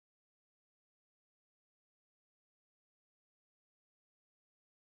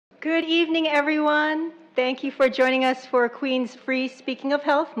Good evening, everyone. Thank you for joining us for Queen's Free Speaking of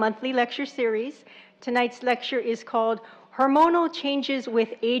Health monthly lecture series. Tonight's lecture is called Hormonal Changes with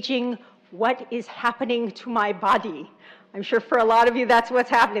Aging, What is Happening to My Body? I'm sure for a lot of you that's what's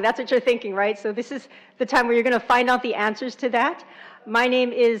happening. That's what you're thinking, right? So this is the time where you're going to find out the answers to that. My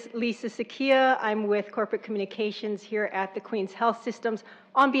name is Lisa Sakia. I'm with Corporate Communications here at the Queen's Health Systems.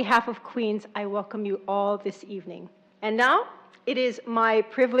 On behalf of Queen's, I welcome you all this evening. And now, it is my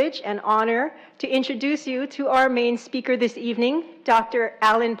privilege and honor to introduce you to our main speaker this evening, Dr.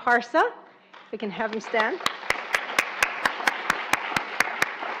 Alan Parsa. If we can have him stand.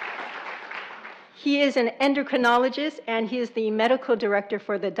 He is an endocrinologist, and he is the medical director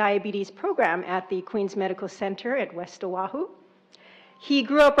for the diabetes program at the Queen's Medical Center at West Oahu. He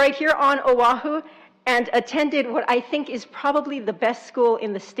grew up right here on Oahu and attended what I think is probably the best school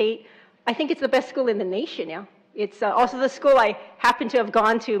in the state. I think it's the best school in the nation, yeah. It's also the school I happen to have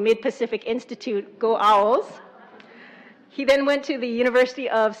gone to, Mid-Pacific Institute, Go Owls. He then went to the University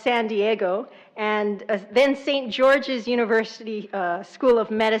of San Diego and then St. George's University School of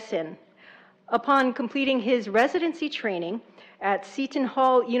Medicine. Upon completing his residency training at Seton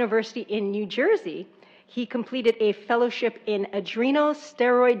Hall University in New Jersey, he completed a fellowship in adrenal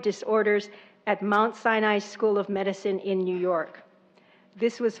steroid disorders at Mount Sinai School of Medicine in New York.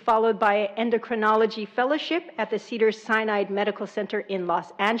 This was followed by an endocrinology fellowship at the Cedars-Sinai Medical Center in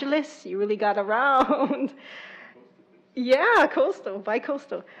Los Angeles. You really got around. Yeah, coastal,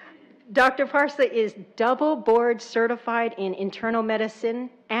 bi-coastal. Dr. Parsa is double board certified in internal medicine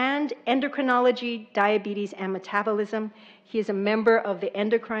and endocrinology, diabetes, and metabolism. He is a member of the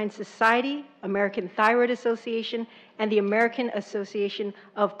Endocrine Society, American Thyroid Association, and the American Association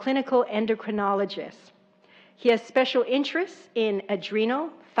of Clinical Endocrinologists. He has special interests in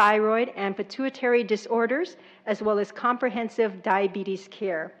adrenal, thyroid, and pituitary disorders, as well as comprehensive diabetes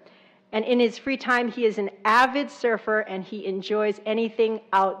care. And in his free time, he is an avid surfer, and he enjoys anything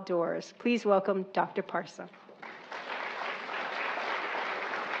outdoors. Please welcome Dr. Parsa.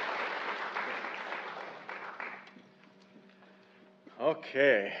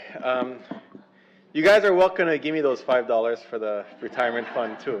 Okay. You guys are welcome to give me those $5 for the retirement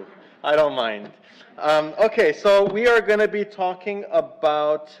fund, too. I don't mind. Okay, so we are going to be talking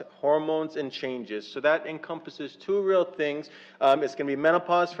about hormones and changes. So that encompasses two real things. It's going to be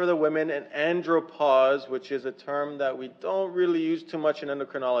menopause for the women and andropause, which is a term that we don't really use too much in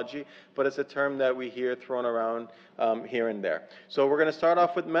endocrinology, but it's a term that we hear thrown around here and there. So we're going to start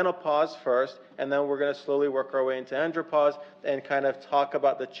off with menopause first, and then we're going to slowly work our way into andropause and kind of talk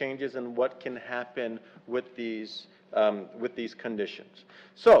about the changes and what can happen with these conditions.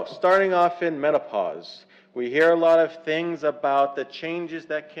 So, starting off in menopause, we hear a lot of things about the changes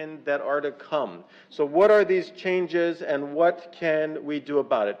that are to come. So what are these changes and what can we do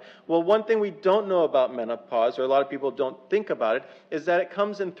about it? Well, one thing we don't know about menopause, or a lot of people don't think about it, is that it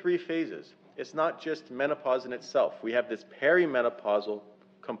comes in three phases. It's not just menopause in itself. We have this perimenopausal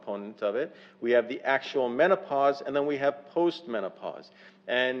component of it. We have the actual menopause, and then we have postmenopause.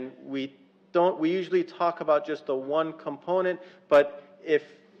 And we usually talk about just the one component, but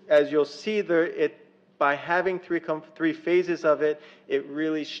as you'll see by having three phases of it, it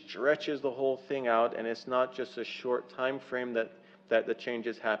really stretches the whole thing out, and it's not just a short time frame that the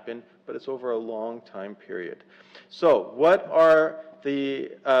changes happen, but it's over a long time period. So what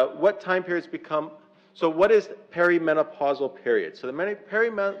time periods become? So what is perimenopausal period? So the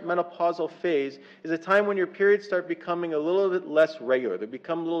perimenopausal phase is a time when your periods start becoming a little bit less regular. They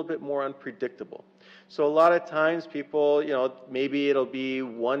become a little bit more unpredictable. So a lot of times people, maybe it'll be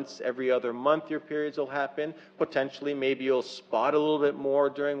once every other month your periods will happen. Potentially, maybe you'll spot a little bit more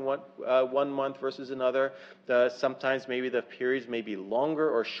during one month versus another. Sometimes maybe the periods may be longer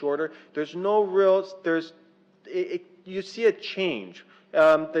or shorter. There's no real, you see a change.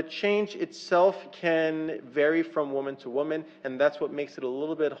 The change itself can vary from woman to woman, and that's what makes it a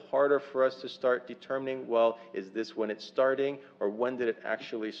little bit harder for us to start determining, well, is this when it's starting, or when did it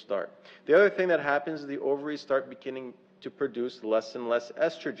actually start? The other thing that happens is the ovaries start beginning to produce less and less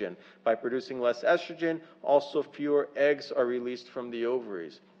estrogen. By producing less estrogen, also fewer eggs are released from the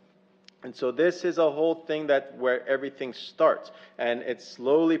ovaries. And so this is a whole thing where everything starts, and it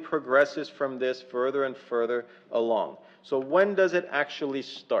slowly progresses from this further and further along. So when does it actually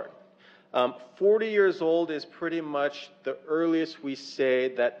start? 40 years old is pretty much the earliest we say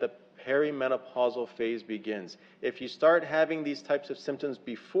that the perimenopausal phase begins. If you start having these types of symptoms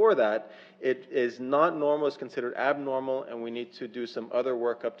before that, it is not normal, it's considered abnormal, and we need to do some other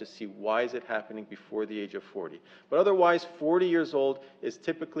workup to see why is it happening before the age of 40. But otherwise, 40 years old is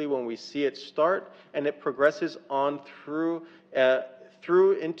typically when we see it start, and it progresses on through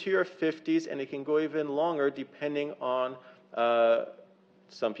through into your 50s, and it can go even longer depending on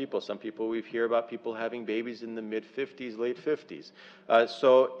some people. Some people, we hear about people having babies in the mid-50s, late 50s.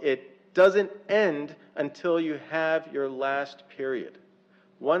 So it doesn't end until you have your last period.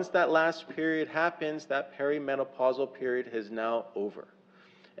 Once that last period happens, that perimenopausal period is now over.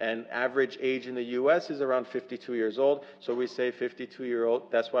 And average age in the U.S. is around 52 years old. So we say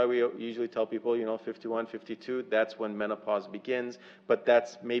 52-year-old. That's why we usually tell people, 51, 52, that's when menopause begins. But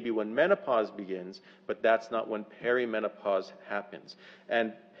that's maybe when menopause begins, but that's not when perimenopause happens.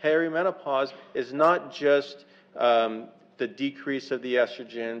 And perimenopause is not just the decrease of the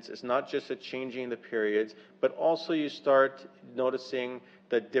estrogens. It's not just a changing the periods, but also you start noticing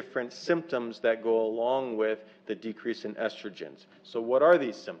the different symptoms that go along with the decrease in estrogens. So what are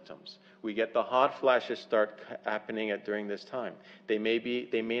these symptoms? We get the hot flashes start happening during this time. They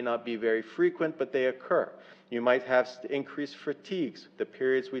may not be very frequent, but they occur. You might have increased fatigues, the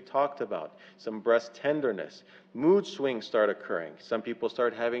periods we talked about, some breast tenderness. Mood swings start occurring. Some people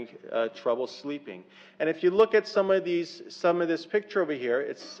start having trouble sleeping. And if you look at some of this picture over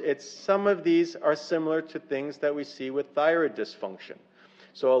here, some of these are similar to things that we see with thyroid dysfunction.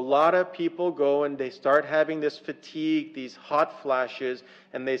 So a lot of people go and they start having this fatigue, these hot flashes,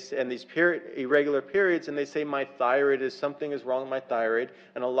 and these irregular periods, and they say something is wrong with my thyroid.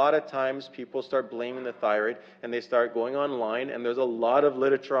 And a lot of times people start blaming the thyroid, and they start going online, and there's a lot of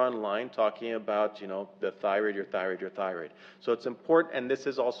literature online talking about, the thyroid, your thyroid, your thyroid. So it's important, and this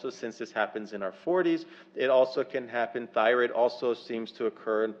is also, since this happens in our 40s, it also can happen. Thyroid also seems to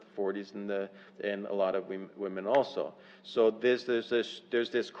occur in 40s in a lot of women also. So there's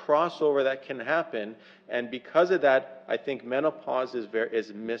this crossover that can happen, and because of that, I think menopause is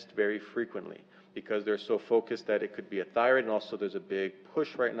missed very frequently because they're so focused that it could be a thyroid, and also there's a big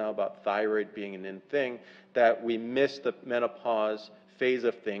push right now about thyroid being an in thing, that we miss the menopause phase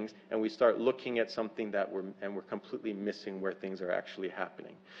of things, and we start looking at something we're completely missing where things are actually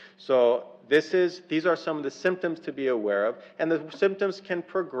happening. So these are some of the symptoms to be aware of, and the symptoms can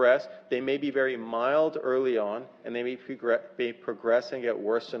progress. They may be very mild early on, and they may progress and get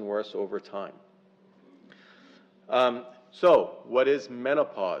worse and worse over time. So what is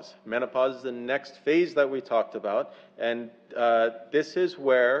menopause? Menopause is the next phase that we talked about, and this is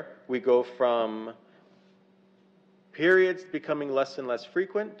where we go from periods becoming less and less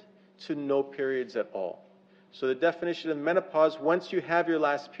frequent to no periods at all. So the definition of menopause, once you have your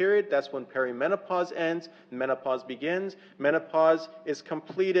last period, that's when perimenopause ends, menopause begins. Menopause is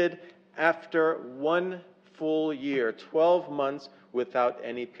completed after 1 full year, 12 months without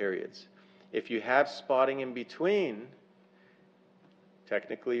any periods. If you have spotting in between,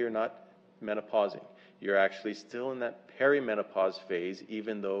 technically you're not menopausing. You're actually still in that perimenopause phase,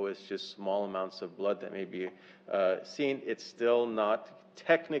 even though it's just small amounts of blood that may be seen. It's still not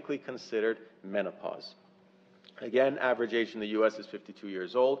technically considered menopause. Again, average age in the U.S. is 52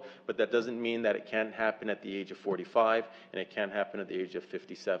 years old, but that doesn't mean that it can't happen at the age of 45, and it can't happen at the age of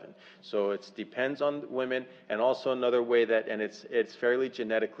 57. So it depends on women, and also another way it's fairly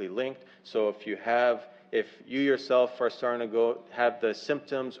genetically linked. So if you yourself are starting to have the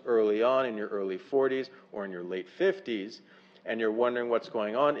symptoms early on in your early 40s or in your late 50s, and you're wondering what's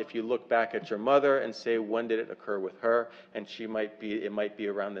going on, if you look back at your mother and say, when did it occur with her? And it might be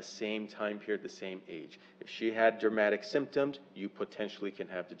around the same time period, the same age. If she had dramatic symptoms, you potentially can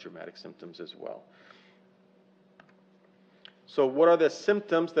have the dramatic symptoms as well. So what are the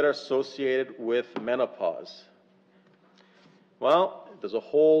symptoms that are associated with menopause? Well, there's a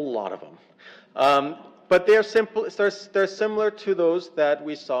whole lot of them. But they're similar to those that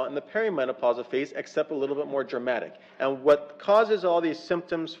we saw in the perimenopausal phase, except a little bit more dramatic. And what causes all these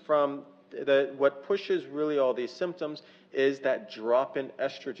symptoms what pushes really all these symptoms is that drop in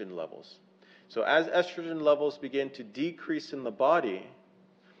estrogen levels. So as estrogen levels begin to decrease in the body,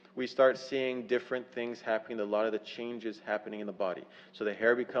 we start seeing different things happening, a lot of the changes happening in the body. So the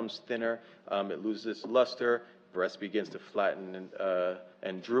hair becomes thinner, it loses luster, breast begins to flatten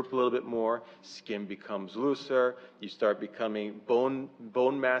and droop a little bit more, skin becomes looser, you start becoming, bone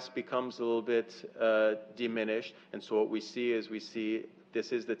mass becomes a little bit diminished, and so what we see is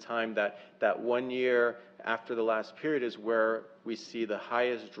this is the time that 1 year after the last period is where we see the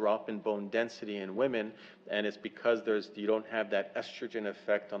highest drop in bone density in women, and it's because you don't have that estrogen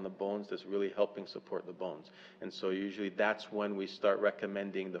effect on the bones that's really helping support the bones. And so usually that's when we start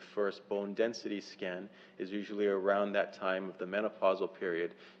recommending the first bone density scan, is usually around that time of the menopausal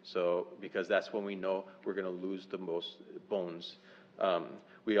period. So because that's when we know we're going to lose the most bones.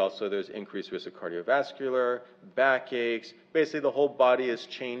 There's increased risk of cardiovascular, backaches. Basically the whole body is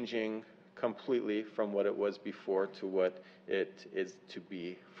changing completely from what it was before to what it is to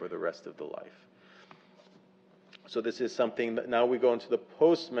be for the rest of the life. So this is something that now we go into the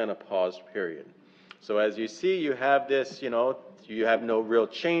post-menopause period. So as you see, you have this, you have no real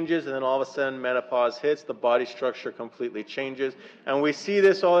changes, and then all of a sudden menopause hits, the body structure completely changes. And we see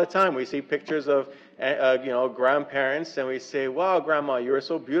this all the time. We see pictures of, grandparents, and we say, wow, grandma, you were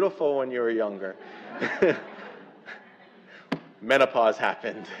so beautiful when you were younger. Menopause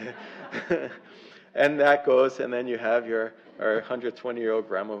happened. And that goes, and then you have your 120-year-old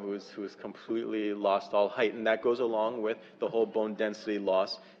grandma who's completely lost all height, and that goes along with the whole bone density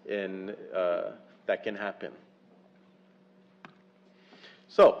loss that can happen.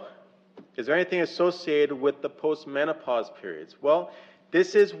 So, is there anything associated with the postmenopause periods? Well,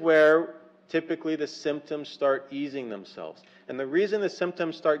 this is where typically the symptoms start easing themselves. And the reason the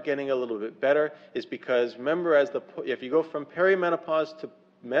symptoms start getting a little bit better is because, remember, if you go from perimenopause to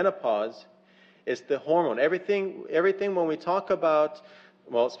menopause, it's the hormone. Everything when we talk about,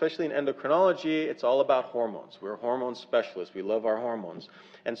 well, especially in endocrinology, it's all about hormones. We're hormone specialists. We love our hormones.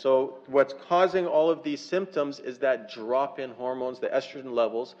 And so what's causing all of these symptoms is that drop in hormones, the estrogen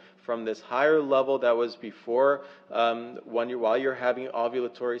levels, from this higher level that was before while you're having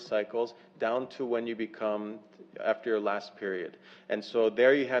ovulatory cycles down to when you become after your last period. And so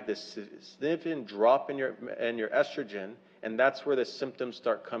there you have this significant drop in your estrogen, and that's where the symptoms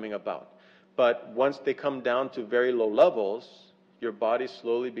start coming about. But once they come down to very low levels, your body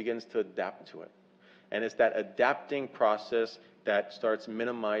slowly begins to adapt to it. And it's that adapting process that starts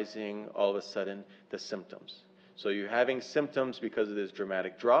minimizing all of a sudden the symptoms. So you're having symptoms because of this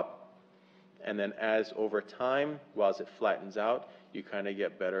dramatic drop, and then as over time, while it flattens out, you kind of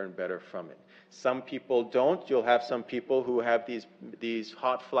get better and better from it. Some people don't. You'll have some people who have these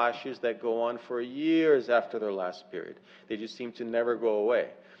hot flashes that go on for years after their last period. They just seem to never go away.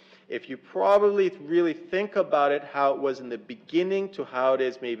 If you probably really think about it, how it was in the beginning to how it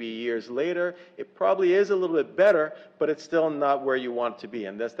is maybe years later, it probably is a little bit better, but it's still not where you want it to be.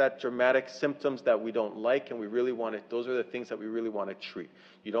 And that's that dramatic symptoms that we don't like, and we really want it. Those are the things that we really want to treat.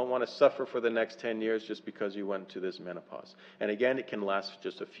 You don't want to suffer for the next 10 years just because you went to this menopause. And again, it can last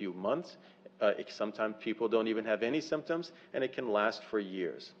just a few months. Sometimes people don't even have any symptoms, and it can last for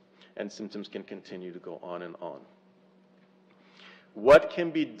years. And symptoms can continue to go on and on. What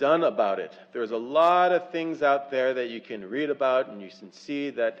can be done about it? There's a lot of things out there that you can read about, and you can see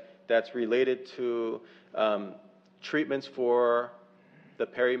that's related to treatments for the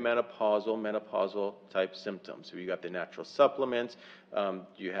perimenopausal, menopausal type symptoms. So you got the natural supplements,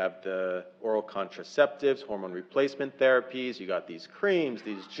 you have the oral contraceptives, hormone replacement therapies, you got these creams,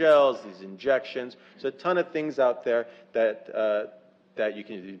 these gels, these injections. So a ton of things out there that you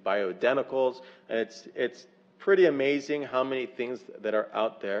can do, bioidenticals, and it's pretty amazing how many things that are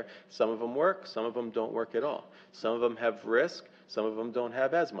out there. Some of them work, some of them don't work at all. Some of them have risk, some of them don't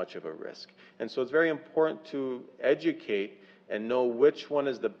have as much of a risk. And so it's very important to educate and know which one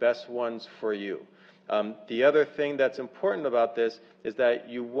is the best ones for you. The other thing that's important about this is that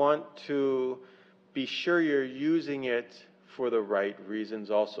you want to be sure you're using it for the right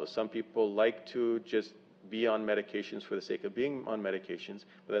reasons also. Some people like to just be on medications for the sake of being on medications,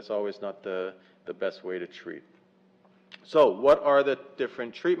 but that's always not the best way to treat. So what are the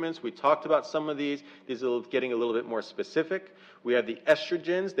different treatments? We talked about some of these. These are getting a little bit more specific. We have the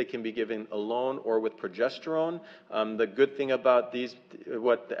estrogens. They can be given alone or with progesterone. The good thing about these,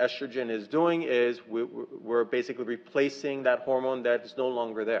 what the estrogen is doing is we're basically replacing that hormone that is no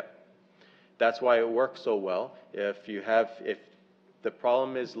longer there. That's why it works so well. If the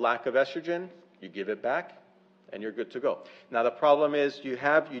problem is lack of estrogen, you give it back, and you're good to go. Now the problem is you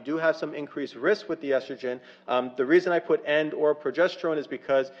do have some increased risk with the estrogen. The reason I put and or progesterone is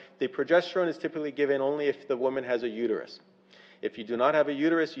because the progesterone is typically given only if the woman has a uterus. If you do not have a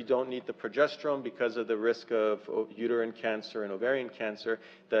uterus, you don't need the progesterone because of the risk of uterine cancer and ovarian cancer,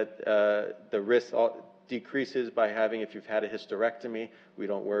 that the risk decreases by having, if you've had a hysterectomy, we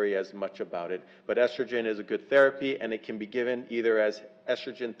don't worry as much about it. But estrogen is a good therapy, and it can be given either as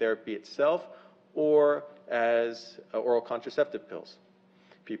estrogen therapy itself or as oral contraceptive pills.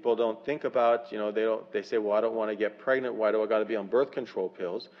 People don't think about, they say, well, I don't want to get pregnant, why do I got to be on birth control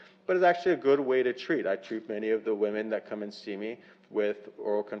pills? But it's actually a good way to treat. I treat many of the women that come and see me with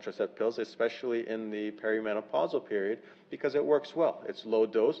oral contraceptive pills, especially in the perimenopausal period, because it works well. It's low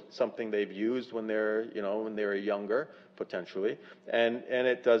dose, something they've used when they're younger, potentially, and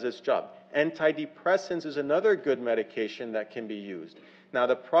it does its job. Antidepressants is another good medication that can be used. Now,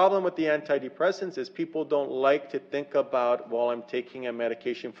 the problem with the antidepressants is people don't like to think about, while I'm taking a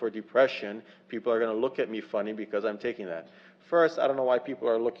medication for depression, people are going to look at me funny because I'm taking that. First, I don't know why people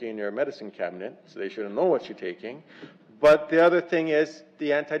are looking in your medicine cabinet, so they shouldn't know what you're taking. But the other thing is the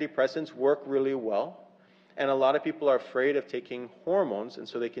antidepressants work really well. And a lot of people are afraid of taking hormones, and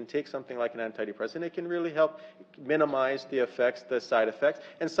so they can take something like an antidepressant. It can really help minimize the effects, the side effects.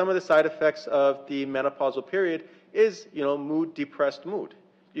 And some of the side effects of the menopausal period is, mood, depressed mood.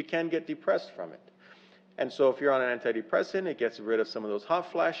 You can get depressed from it. And so if you're on an antidepressant, it gets rid of some of those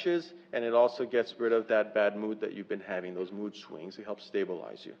hot flashes, and it also gets rid of that bad mood that you've been having, those mood swings. It helps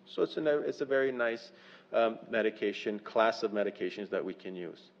stabilize you. So it's a very nice medication, class of medications that we can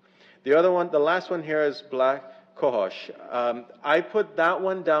use. The other one, the last one here is black cohosh. I put that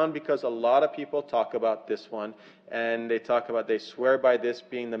one down because a lot of people talk about this one, and they swear by this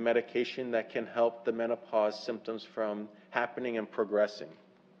being the medication that can help the menopause symptoms from happening and progressing.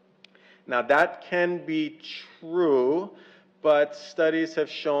 Now that can be true, but studies have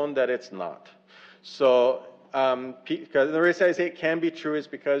shown that it's not. So, because the reason I say it can be true is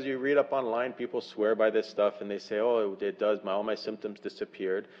because you read up online, people swear by this stuff and they say, oh, it does, all my symptoms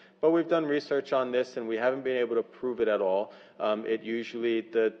disappeared. But we've done research on this and we haven't been able to prove it at all. It usually,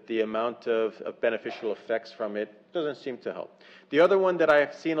 the amount of beneficial effects from it doesn't seem to help. The other one that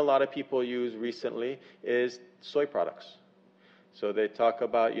I've seen a lot of people use recently is soy products. So they talk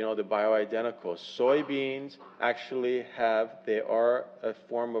about, the bioidenticals. Soybeans actually they are a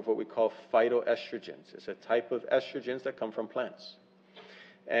form of what we call phytoestrogens. It's a type of estrogens that come from plants.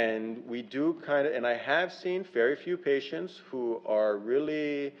 And we do and I have seen very few patients who are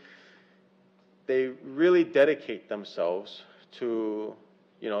they really dedicate themselves to,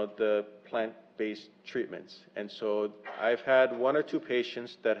 the plant-based treatments. And so I've had one or two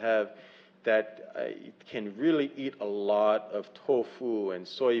patients that can really eat a lot of tofu and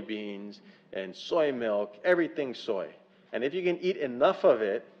soybeans and soy milk, everything soy. And if you can eat enough of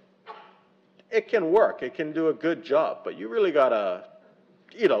it, it can work. It can do a good job. But you really got to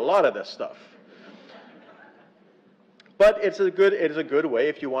eat a lot of this stuff. But it is a good way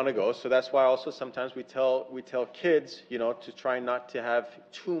if you want to go. So that's why also sometimes we tell kids, to try not to have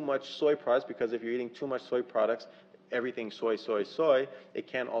too much soy products, because if you're eating too much soy products, everything soy, it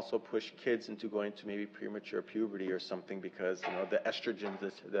can also push kids into going to maybe premature puberty or something, because the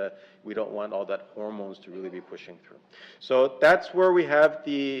estrogens, we don't want all that hormones to really be pushing through. So that's where we have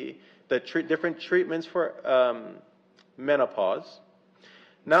the different treatments for menopause.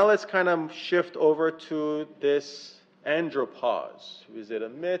 Now let's kind of shift over to this andropause. Is it a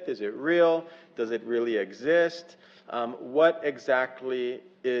myth? Is it real? Does it really exist? What exactly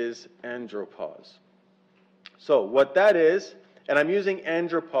is andropause? So what that is, and I'm using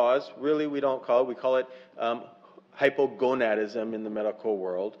andropause, really we don't call it, we call it hypogonadism in the medical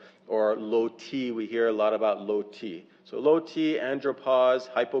world, or low T. We hear a lot about low T. So low T, andropause,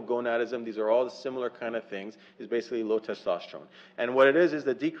 hypogonadism, these are all the similar kind of things, is basically low testosterone. And what it is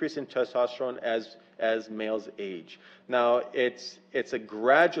the decrease in testosterone as males age. Now it's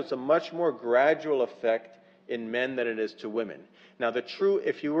a much more gradual effect in men than it is to women. Now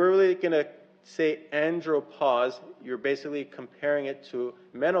if you were really going to say andropause, you're basically comparing it to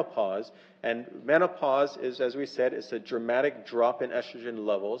menopause, and menopause is, as we said, it's a dramatic drop in estrogen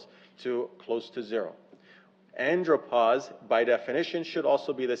levels to close to zero. Andropause, by definition, should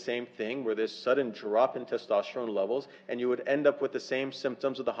also be the same thing, where there's sudden drop in testosterone levels, and you would end up with the same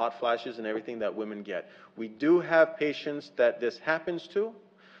symptoms of the hot flashes and everything that women get. We do have patients that this happens to.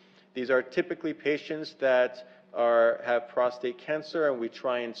 These are typically patients that have prostate cancer, and we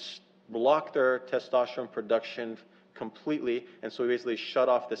try and block their testosterone production completely, and so we basically shut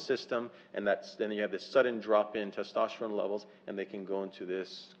off the system, and then you have this sudden drop in testosterone levels, and they can go into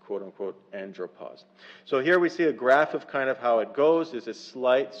this quote-unquote andropause. So here we see a graph of kind of how it goes. There's a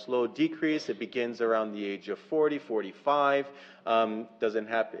slight, slow decrease. It begins around the age of 40, 45.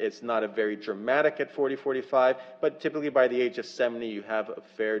 It's not a very dramatic at 40, 45, but typically by the age of 70, you have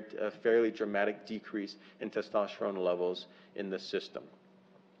a fairly dramatic decrease in testosterone levels in the system.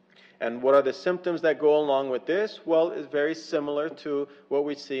 And what are the symptoms that go along with this? Well, it's very similar to what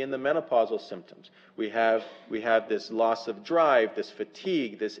we see in the menopausal symptoms. We have this loss of drive, this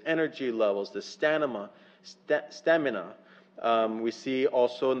fatigue, this energy levels, this stamina. We see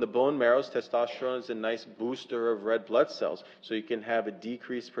also in the bone marrows, testosterone is a nice booster of red blood cells. So you can have a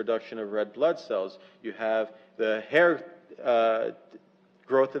decreased production of red blood cells. You have the hair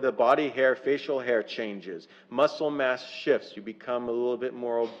growth of the body hair, facial hair changes, muscle mass shifts, you become a little bit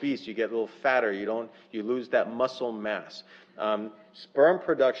more obese, you get a little fatter, you lose that muscle mass. Sperm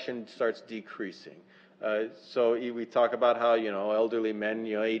production starts decreasing. We talk about how, elderly men,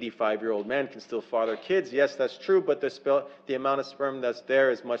 85-year-old men can still father kids. Yes, that's true, but the amount of sperm that's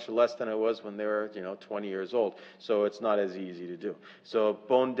there is much less than it was when they were, 20 years old. So it's not as easy to do. So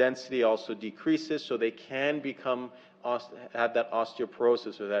bone density also decreases, so they can have that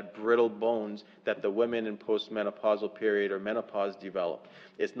osteoporosis or that brittle bones that the women in postmenopausal period or menopause develop.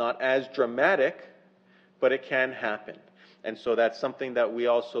 It's not as dramatic, but it can happen. And so that's something that we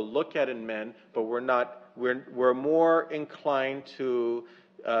also look at in men, but we're more inclined to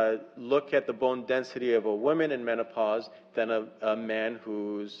look at the bone density of a woman in menopause than a man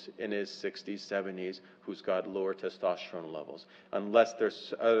who's in his 60s, 70s, who's got lower testosterone levels. Unless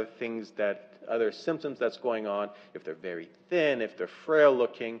there's other symptoms that's going on. If they're very thin, if they're frail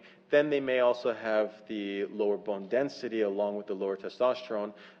looking, then they may also have the lower bone density along with the lower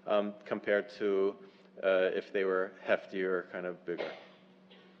testosterone compared to if they were heftier, kind of bigger.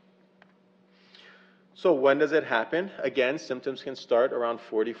 So when does it happen? Again, symptoms can start around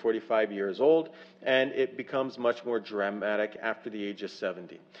 40, 45 years old, and it becomes much more dramatic after the age of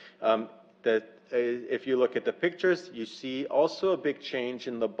 70. If you look at the pictures, you see also a big change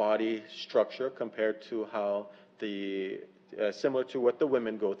in the body structure compared to how similar to what the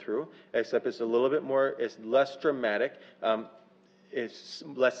women go through, except it's a little bit more, it's less dramatic. It's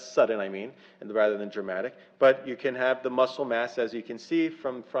less sudden, and rather than dramatic. But you can have the muscle mass, as you can see,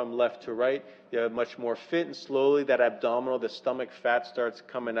 from left to right. They're much more fit, and slowly that the stomach fat starts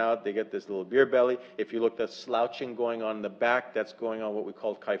coming out. They get this little beer belly. If you look at slouching going on in the back, that's going on what we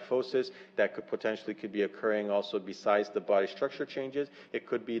call kyphosis. That could potentially be occurring also besides the body structure changes. It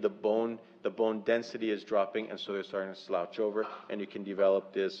could be the bone density is dropping, and so they're starting to slouch over, and you can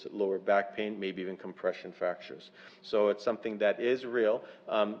develop this lower back pain, maybe even compression fractures. So it's something that is real,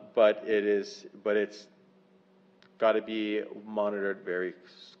 but it's got to be monitored very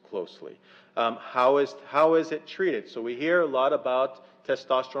closely. How is it treated? So we hear a lot about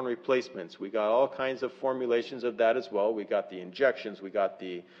testosterone replacements. We got all kinds of formulations of that as well. We got the injections, we got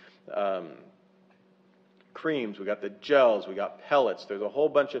the creams, we got the gels, we got pellets. There's a whole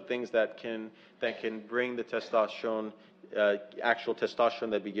bunch of things that can bring the testosterone, actual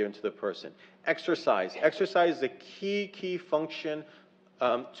testosterone that be given to the person. Exercise is a key function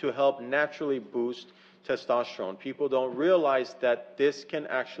to help naturally boost testosterone. People don't realize that this can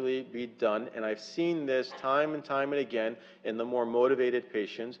actually be done, and I've seen this time and time and again in the more motivated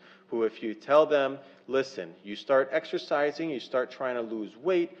patients who, if you tell them, listen, you start exercising, you start trying to lose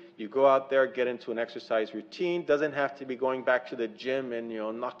weight, you go out there, get into an exercise routine, doesn't have to be going back to the gym and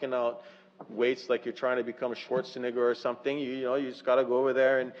knocking out weights like you're trying to become Schwarzenegger or something. You just got to go over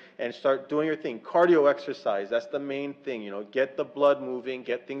there and start doing your thing. Cardio exercise, that's the main thing. Get the blood moving,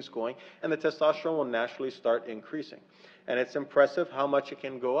 get things going, and the testosterone will naturally start increasing. And it's impressive how much it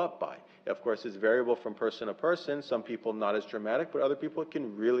can go up by. Of course, it's variable from person to person. Some people not as dramatic, but other people it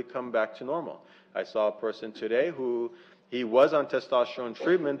can really come back to normal. I saw a person today who he was on testosterone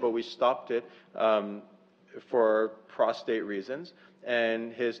treatment, but we stopped it for prostate reasons.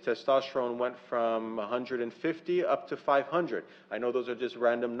 And his testosterone went from 150 up to 500. I know those are just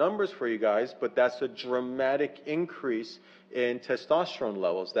random numbers for you guys, but that's a dramatic increase in testosterone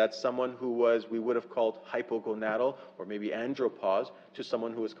levels. That's someone who we would have called hypogonadal or maybe andropause to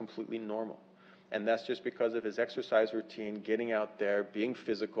someone who is completely normal. And that's just because of his exercise routine, getting out there, being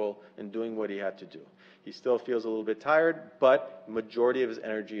physical, and doing what he had to do. He still feels a little bit tired, but majority of his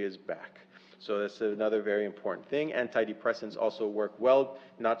energy is back. So that's another very important thing. Antidepressants also work well,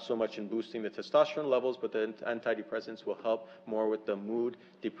 not so much in boosting the testosterone levels, but the antidepressants will help more with the mood,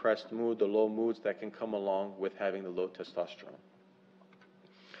 depressed mood, the low moods that can come along with having the low testosterone.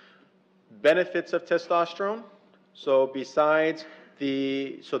 Benefits of testosterone. So besides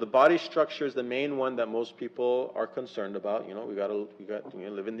the body structure is the main one that most people are concerned about. We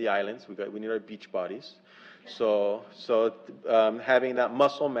live in the islands. We need our beach bodies. So having that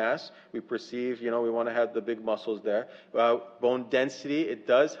muscle mass, we perceive, we want to have the big muscles there. Bone density, it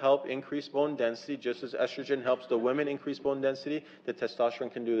does help increase bone density, just as estrogen helps the women increase bone density. The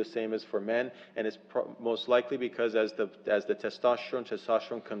testosterone can do the same as for men, and it's most likely because as the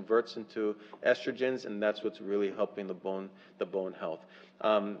testosterone converts into estrogens, and that's what's really helping the bone health.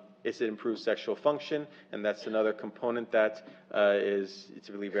 It improves sexual function, and that's another component that it's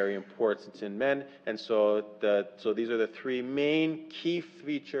really very important in men. And so these are the three main key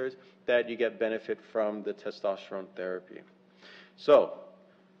features that you get benefit from the testosterone therapy. So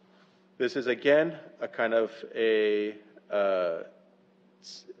this is again a kind of a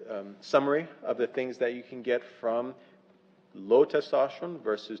summary of the things that you can get from low testosterone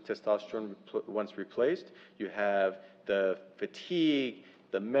versus testosterone once replaced. You have the fatigue,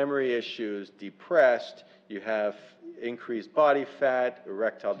 the memory issues, depressed, you have increased body fat,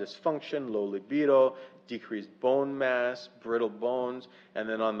 erectile dysfunction, low libido, decreased bone mass, brittle bones, and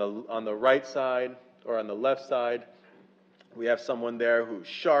then on the right side or on the left side, we have someone there who's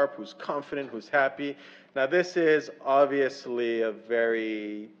sharp, who's confident, who's happy. Now this is obviously a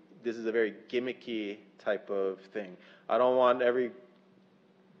very gimmicky type of thing. I don't want every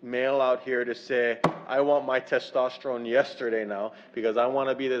male out here to say, I want my testosterone yesterday now because I want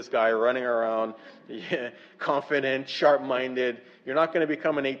to be this guy running around, confident, sharp-minded. You're not going to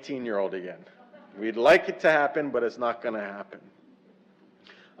become an 18-year-old again. We'd like it to happen, but it's not going to happen.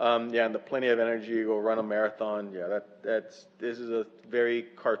 Yeah, and the plenty of energy, you go run a marathon. Yeah, this is a very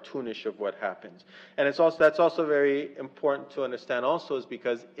cartoonish of what happens. And that's also very important to understand also is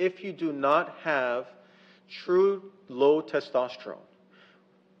because if you do not have true low testosterone,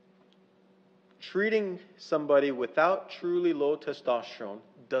 treating somebody without truly low testosterone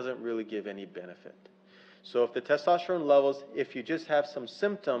doesn't really give any benefit. So if the testosterone levels, if you just have some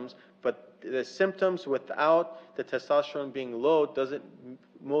symptoms, but the symptoms without the testosterone being low doesn't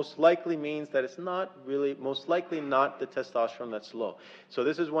most likely means that it's not really, most likely not the testosterone that's low. So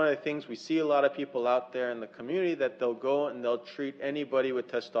this is one of the things we see a lot of people out there in the community that they'll go and they'll treat anybody with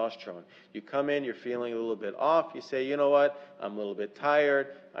testosterone. You come in, you're feeling a little bit off, you say, you know what, I'm a little bit tired,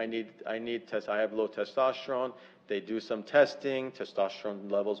 I have low testosterone. They do some testing,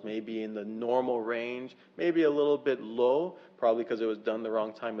 testosterone levels may be in the normal range, maybe a little bit low, probably because it was done the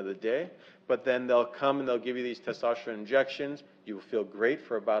wrong time of the day. But then they'll come and they'll give you these testosterone injections. You will feel great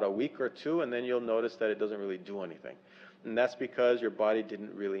for about a week or two, and then you'll notice that it doesn't really do anything. And that's because your body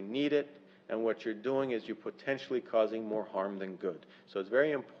didn't really need it, and what you're doing is you're potentially causing more harm than good. So it's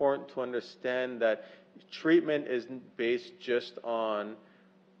very important to understand that treatment isn't based just on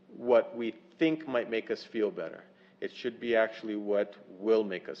what we think might make us feel better. It should be actually what will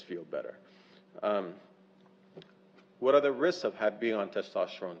make us feel better. What are the risks of being on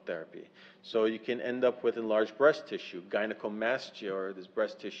testosterone therapy? So you can end up with enlarged breast tissue. Gynecomastia, or this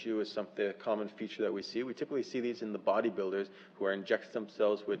breast tissue, is a common feature that we see. We typically see these in the bodybuilders who are injecting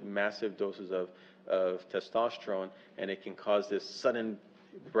themselves with massive doses of testosterone, and it can cause this sudden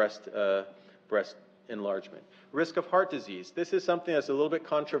breast enlargement. Risk of heart disease. This is something that's a little bit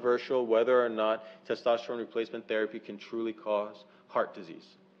controversial, whether or not testosterone replacement therapy can truly cause heart disease.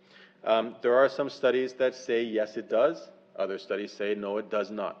 There are some studies that say yes, it does. Other studies say no, it does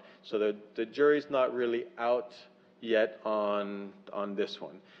not. So the jury's not really out yet on this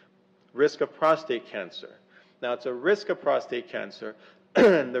one. Risk of prostate cancer. Now, it's a risk of prostate cancer.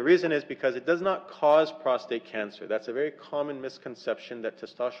 The reason is because it does not cause prostate cancer. That's a very common misconception that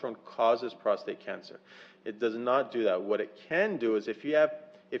testosterone causes prostate cancer. It does not do that. What it can do is if you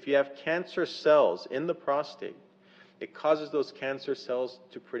have cancer cells in the prostate, it causes those cancer cells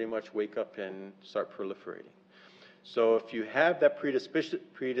to pretty much wake up and start proliferating. So if you have that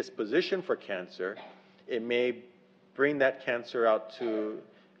predisposition for cancer, it may bring that cancer out to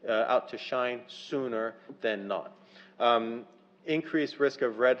shine sooner than not. Increased risk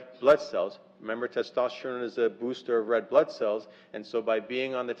of red blood cells. Remember, testosterone is a booster of red blood cells, and so by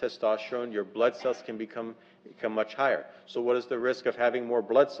being on the testosterone, your blood cells can become much higher. So what is the risk of having more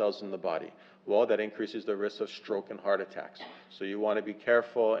blood cells in the body? Well, that increases the risk of stroke and heart attacks. So you want to be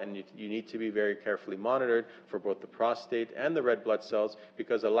careful, and you need to be very carefully monitored for both the prostate and the red blood cells,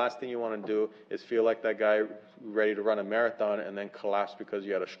 because the last thing you want to do is feel like that guy ready to run a marathon and then collapse because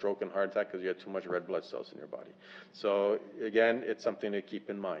you had a stroke and heart attack because you had too much red blood cells in your body. So again, it's something to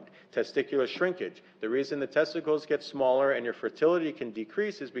keep in mind. Testicular shrinkage. The reason the testicles get smaller and your fertility can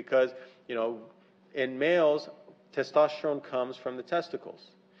decrease is because, in males, testosterone comes from the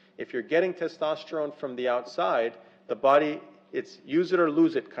testicles. If you're getting testosterone from the outside, the body, it's use it or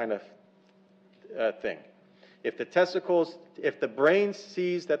lose it kind of thing. If the brain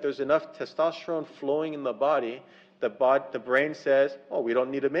sees that there's enough testosterone flowing in the body, the brain says, oh, we don't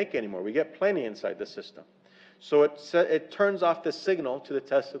need to make any more. We get plenty inside the system. So it turns off the signal to the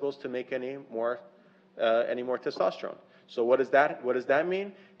testicles to make any more testosterone. So what does that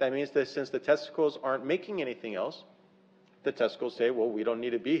mean? That means that since the testicles aren't making anything else, the testicles say, well, we don't need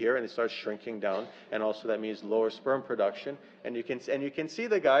to be here, and they start shrinking down, and also that means lower sperm production. And you can see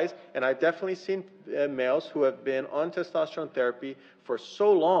the guys, and I've definitely seen males who have been on testosterone therapy for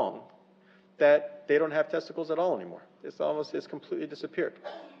so long that they don't have testicles at all anymore. It's completely disappeared.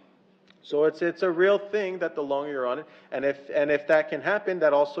 So it's a real thing that the longer you're on it, and if that can happen,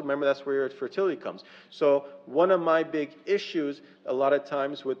 that also, remember, that's where your fertility comes. So one of my big issues a lot of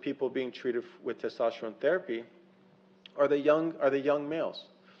times with people being treated with testosterone therapy are the young males.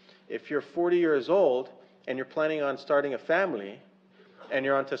 If you're 40 years old and you're planning on starting a family, and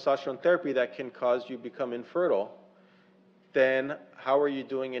you're on testosterone therapy that can cause you become infertile, then how are you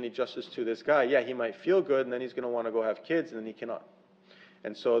doing any justice to this guy? Yeah, he might feel good, and then he's going to want to go have kids, and then he cannot.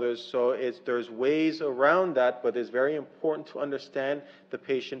 And so there's ways around that, but it's very important to understand the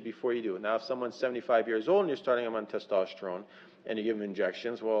patient before you do it. Now, if someone's 75 years old and you're starting them on testosterone, and you give them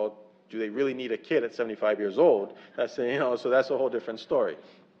injections, well, do they really need a kid at 75 years old? That's, you know, so that's a whole different story.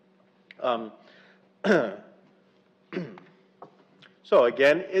 So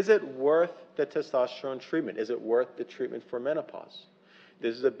again, is it worth the testosterone treatment? Is it worth the treatment for menopause?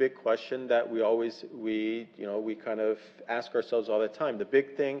 This is a big question that we kind of ask ourselves all the time. The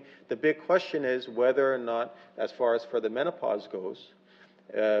big question is whether or not, as far as for the menopause goes,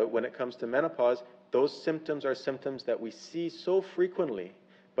 when it comes to menopause, those symptoms are symptoms that we see so frequently,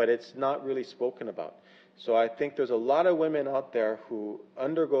 but it's not really spoken about. So I think there's a lot of women out there who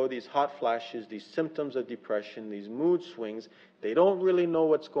undergo these hot flashes, these symptoms of depression, these mood swings. They don't really know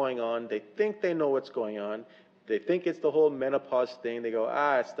what's going on. They think they know what's going on. They think it's the whole menopause thing. They go,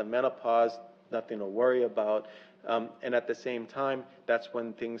 it's the menopause, nothing to worry about. And at the same time, that's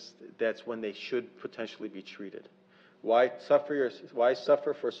when they should potentially be treated. Why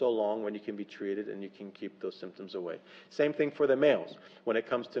suffer for so long when you can be treated and you can keep those symptoms away? Same thing for the males. When it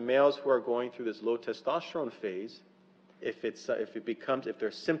comes to males who are going through this low testosterone phase, if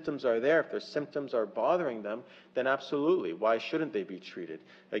their symptoms are there, if their symptoms are bothering them, then absolutely, why shouldn't they be treated?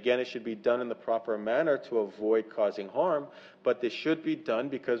 Again, it should be done in the proper manner to avoid causing harm, but this should be done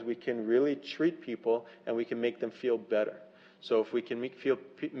because we can really treat people and we can make them feel better. So if we can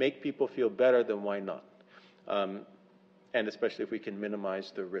make people feel better, then why not? And especially if we can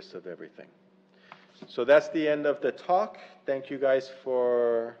minimize the risks of everything. So that's the end of the talk. Thank you guys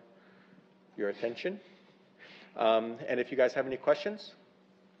for your attention. And if you guys have any questions?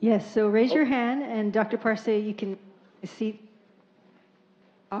 Yes, so raise your hand, and Dr. Parse, you can see.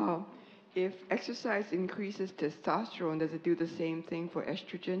 If exercise increases testosterone, does it do the same thing for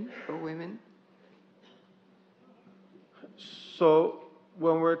estrogen for women? So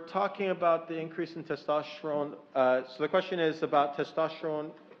when we're talking about the increase in testosterone, so the question is about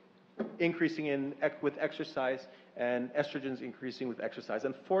testosterone increasing with exercise and estrogens increasing with exercise.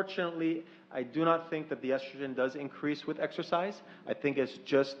 Unfortunately, I do not think that the estrogen does increase with exercise. I think it's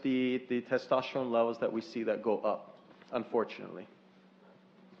just the testosterone levels that we see that go up, unfortunately.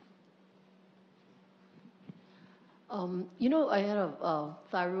 I had a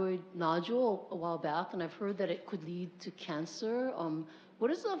thyroid nodule a while back, and I've heard that it could lead to cancer.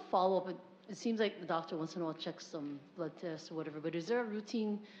 What is the follow-up? It seems like the doctor once in a while checks some blood tests or whatever, but is there a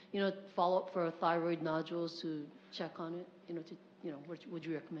routine, follow-up for thyroid nodules to check on it? What would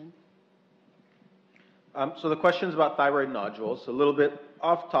you recommend? So the question is about thyroid nodules, a little bit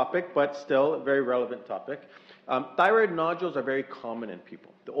off topic, but still a very relevant topic. Thyroid nodules are very common in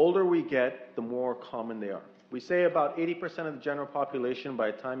people. The older we get, the more common they are. We say about 80% of the general population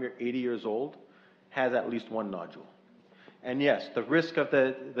by the time you're 80 years old has at least one nodule. And yes, the risk of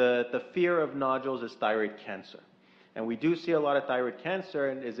the fear of nodules is thyroid cancer. And we do see a lot of thyroid cancer,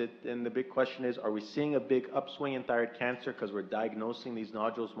 and the big question is, are we seeing a big upswing in thyroid cancer because we're diagnosing these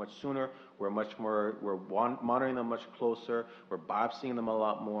nodules much sooner, we're monitoring them much closer, we're biopsying them a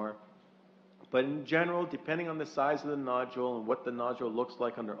lot more. But in general, depending on the size of the nodule and what the nodule looks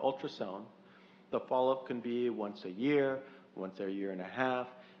like under ultrasound, the follow-up can be once a year, once every year and a half.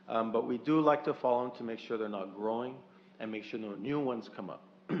 But we do like to follow them to make sure they're not growing and make sure no new ones come up.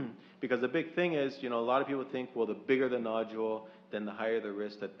 Because the big thing is, a lot of people think, well, the bigger the nodule, then the higher the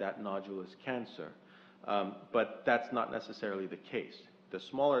risk that nodule is cancer. But that's not necessarily the case. The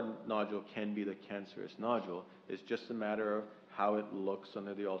smaller nodule can be the cancerous nodule. It's just a matter of how it looks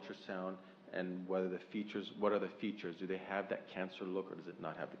under the ultrasound and what are the features. Do they have that cancer look or does it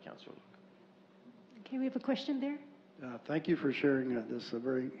not have the cancer look? Okay, we have a question there. Thank you for sharing this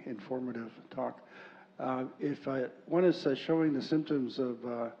very informative talk. If one is showing the symptoms of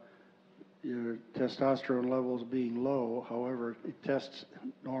your testosterone levels being low, however, it tests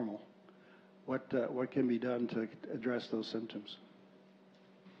normal, what can be done to address those symptoms?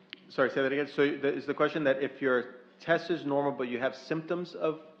 Sorry, say that again. So is the question that if your test is normal but you have symptoms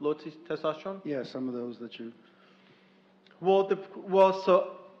of low testosterone? Yeah, some of those that you...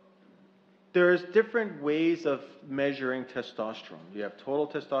 So there's different ways of measuring testosterone. You have total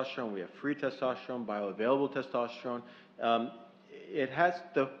testosterone, we have free testosterone, bioavailable testosterone.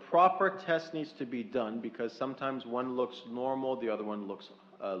 The proper test needs to be done because sometimes one looks normal, the other one looks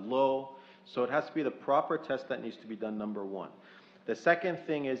low. So it has to be the proper test that needs to be done, number one. The second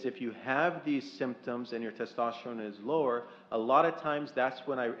thing is if you have these symptoms and your testosterone is lower, a lot of times that's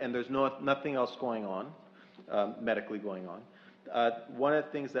when and there's nothing else going on, medically going on. one of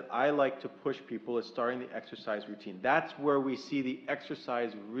the things that I like to push people is starting the exercise routine. That's where we see the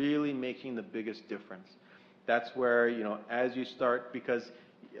exercise really making the biggest difference. That's where, you know, as you start, because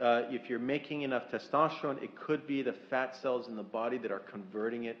if you're making enough testosterone, it could be the fat cells in the body that are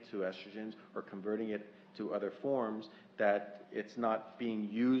converting it to estrogens or converting it to other forms, that it's not being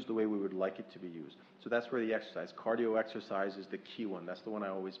used the way we would like it to be used. So that's where the exercise, cardio exercise, is the key one. That's the one I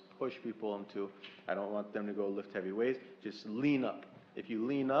always push people into. I don't want them to go lift heavy weights. Just lean up. If you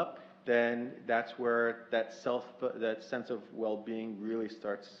lean up, then that's where that sense of well-being really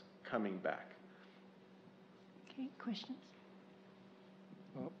starts coming back. Okay, questions?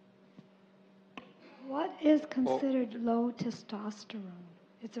 What is considered low testosterone?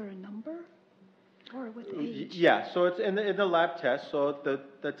 Is there a number? Or with age? Yeah, so it's in the lab test. So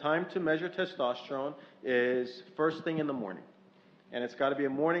the time to measure testosterone is first thing in the morning. And it's got to be a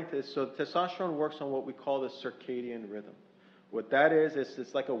morning. So testosterone works on what we call the circadian rhythm. What that is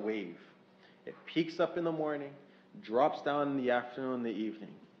it's like a wave. It peaks up in the morning, drops down in the afternoon and the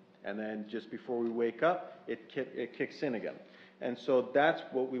evening. And then just before we wake up, it kicks in again. And so that's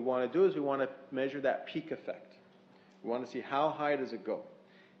what we want to do, is we want to measure that peak effect. We want to see how high does it go.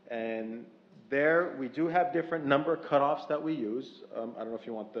 And there, we do have different number cutoffs that we use. I don't know if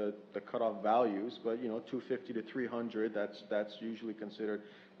you want the cutoff values, but, you know, 250 to 300, that's usually considered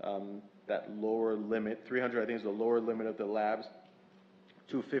that lower limit. 300, I think, is the lower limit of the labs.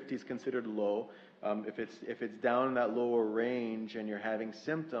 250 is considered low. If it's down in that lower range and you're having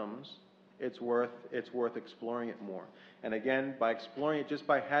symptoms, it's worth exploring it more. And again, by exploring it, just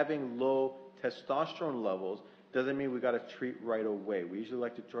by having low testosterone levels, doesn't mean we got to treat right away. We usually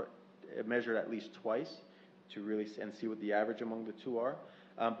like to measure it at least twice to really and see what the average among the two are.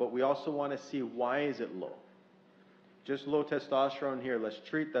 But we also want to see, why is it low? Just low testosterone here, let's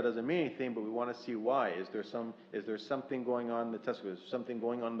treat, that doesn't mean anything, but we want to see why. Is there something going on in the testicles? Is something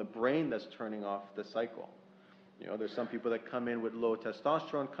going on in the brain that's turning off the cycle? You know, there's some people that come in with low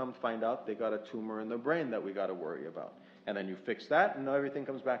testosterone, come find out they got a tumor in their brain that we got to worry about. And then you fix that, and now everything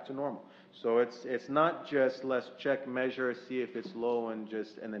comes back to normal. So it's not just let's check, measure, see if it's low, and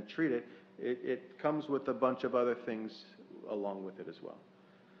then treat it. It comes with a bunch of other things along with it as well.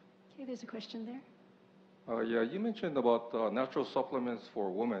 Okay, there's a question there. Yeah, you mentioned about natural supplements for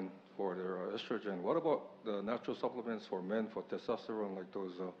women for their estrogen. What about the natural supplements for men for testosterone, like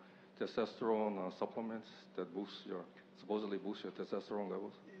those testosterone supplements that supposedly boost your testosterone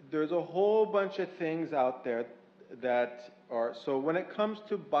levels? There's a whole bunch of things out there that are, so when it comes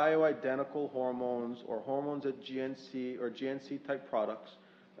to bioidentical hormones or hormones at GNC or GNC type products,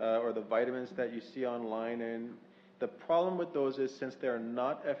 or the vitamins that you see online, and the problem with those is, since they're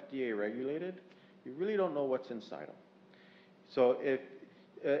not FDA regulated, you really don't know what's inside them. So if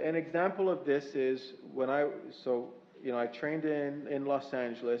an example of this is when I trained in Los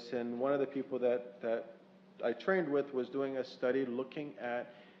Angeles, and one of the people that I trained with was doing a study looking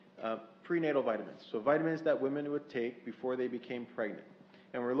at prenatal vitamins, so vitamins that women would take before they became pregnant.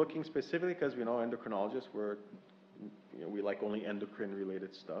 And we're looking specifically, because we know endocrinologists, we like only endocrine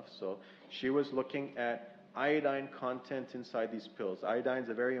related stuff. So she was looking at iodine content inside these pills. Iodine is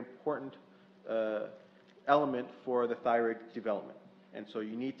a very important element for the thyroid development. And so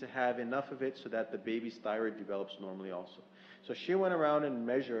you need to have enough of it so that the baby's thyroid develops normally also. So she went around and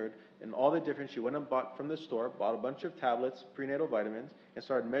measured, and all the different, she went and bought from the store, bought a bunch of tablets, prenatal vitamins, and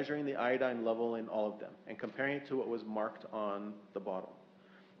started measuring the iodine level in all of them and comparing it to what was marked on the bottle.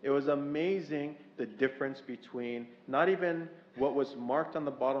 It was amazing the difference between not even what was marked on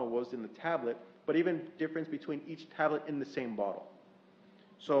the bottle and what was in the tablet, but even difference between each tablet in the same bottle.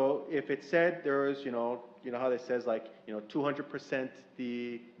 So if it said there was, you know how it says 200%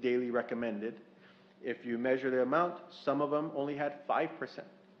 the daily recommended. If you measure the amount, some of them only had 5%.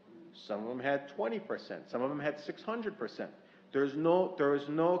 Some of them had 20%. Some of them had 600%. There is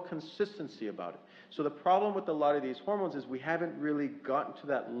no consistency about it. So the problem with a lot of these hormones is we haven't really gotten to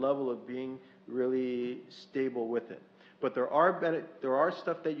that level of being really stable with it. But there are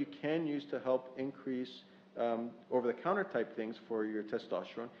stuff that you can use to help increase over-the-counter type things for your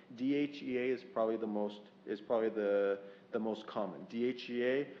testosterone. DHEA is probably the most common.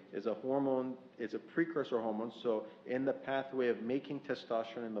 DHEA is a hormone, it's a precursor hormone, so in the pathway of making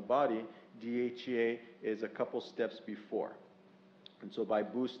testosterone in the body, DHEA is a couple steps before. And so by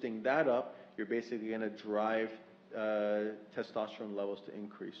boosting that up, you're basically going to drive testosterone levels to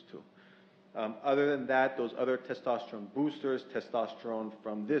increase too. Other than that, those other testosterone boosters, testosterone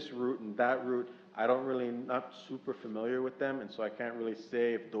from this route and that route, not super familiar with them, and so I can't really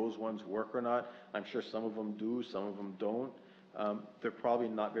say if those ones work or not. I'm sure some of them do, some of them don't. They're probably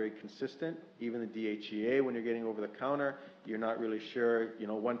not very consistent. Even the DHEA, when you're getting over the counter, you're not really sure. You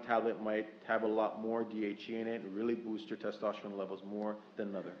know, one tablet might have a lot more DHEA in it and really boost your testosterone levels more than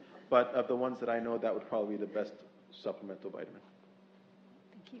another. But of the ones that I know, that would probably be the best supplemental vitamin.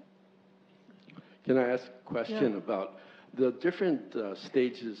 Thank you. Can I ask a question about the different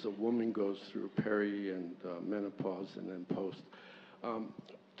stages a woman goes through, peri and menopause and then post?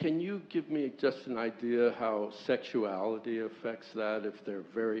 Can you give me just an idea how sexuality affects that? If they're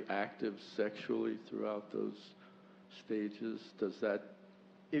very active sexually throughout those stages, does that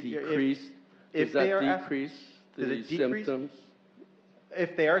decrease? Does that decrease the symptoms?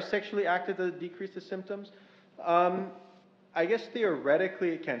 If they are sexually active, does it decrease the symptoms? I guess theoretically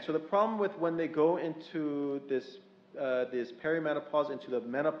it can. So the problem with when they go into this perimenopause, into the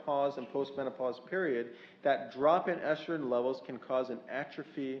menopause and postmenopause period, that drop in estrogen levels can cause an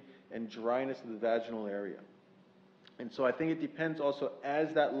atrophy and dryness of the vaginal area. And so I think it depends also,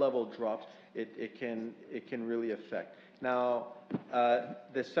 as that level drops, it can really affect. Now,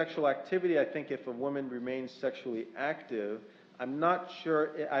 the sexual activity, I think if a woman remains sexually active, I'm not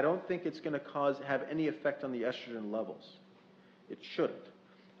sure, I don't think it's going to have any effect on the estrogen levels. It shouldn't.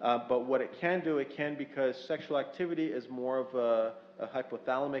 But what it can do, because sexual activity is more of a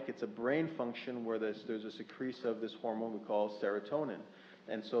hypothalamic, it's a brain function where there's a secretion of this hormone we call serotonin.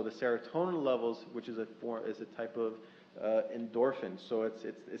 And so the serotonin levels, which is a type of endorphin, so it's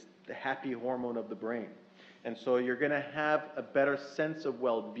the happy hormone of the brain. And so you're going to have a better sense of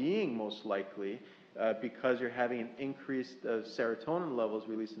well-being, most likely, because you're having an increased serotonin levels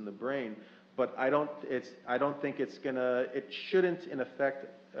released in the brain. But I don't think it shouldn't in effect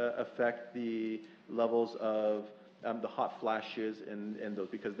affect the levels of the hot flashes and those,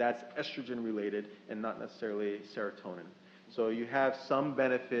 because that's estrogen related and not necessarily serotonin. So you have some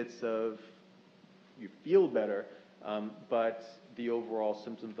benefits of, you feel better, but the overall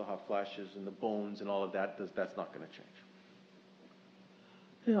symptoms, the hot flashes and the bones and all of that, that's not going to change.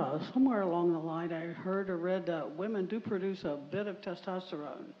 Yeah, somewhere along the line I heard or read that women do produce a bit of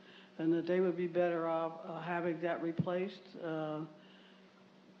testosterone and that they would be better off having that replaced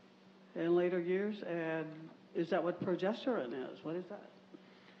in later years. And is that what progesterone is? What is that?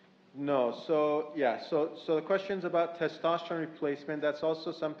 No, so the questions about testosterone replacement, that's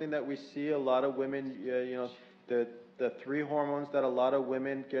also something that we see a lot of women, the three hormones that a lot of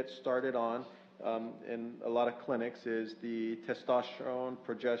women get started on in a lot of clinics is the testosterone,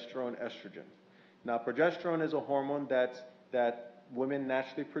 progesterone, estrogen. Now, progesterone is a hormone that women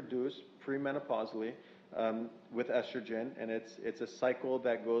naturally produce premenopausally with estrogen, and it's a cycle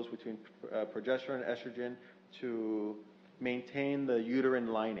that goes between progesterone and estrogen to maintain the uterine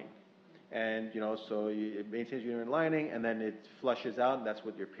lining. And, so it maintains uterine lining, and then it flushes out, and that's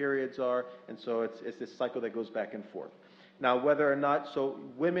what your periods are. And so it's this cycle that goes back and forth. Now, whether or not, so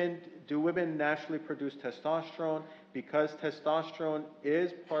do women naturally produce testosterone? Because testosterone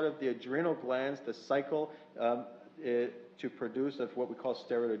is part of the adrenal glands, the cycle to produce of what we call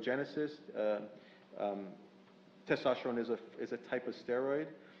steroidogenesis. Testosterone is a type of steroid.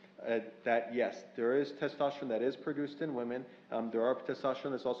 That yes, there is testosterone that is produced in women. There are testosterone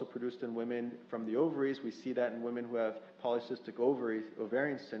that's also produced in women from the ovaries. We see that in women who have polycystic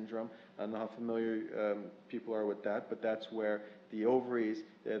ovarian syndrome. I don't know how familiar people are with that, but that's where the ovaries,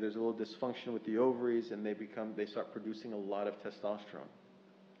 there's a little dysfunction with the ovaries, and they start producing a lot of testosterone.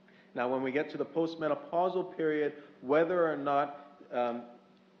 Now, when we get to the postmenopausal period, whether or not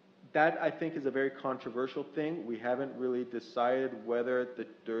that, I think, is a very controversial thing. We haven't really decided whether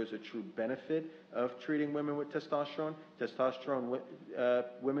there's a true benefit of treating women with testosterone.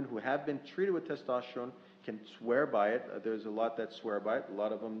 Women who have been treated with testosterone can swear by it. There's a lot that swear by it. A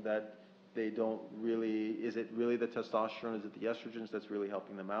lot of them that they don't really, is it really the testosterone? Is it the estrogens that's really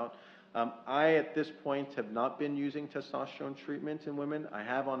helping them out? I, at this point, have not been using testosterone treatment in women. I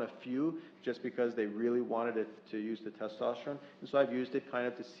have on a few, just because they really wanted to use the testosterone. And so I've used it kind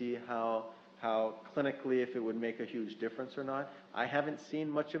of to see how clinically, if it would make a huge difference or not. I haven't seen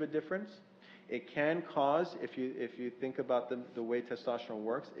much of a difference. It can cause, if you think about the way testosterone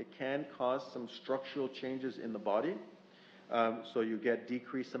works, it can cause some structural changes in the body. So you get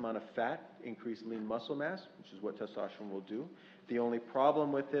decreased amount of fat, increased lean muscle mass, which is what testosterone will do. The only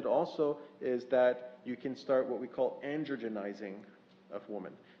problem with it also is that you can start what we call androgenizing of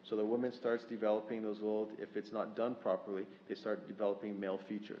women. So the woman starts developing those little, if it's not done properly, they start developing male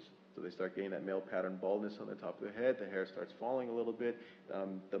features. So they start getting that male pattern baldness on the top of the head, the hair starts falling a little bit,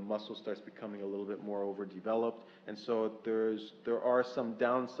 the muscle starts becoming a little bit more overdeveloped, and so there are some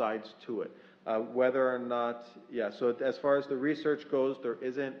downsides to it. Whether or not, so as far as the research goes, there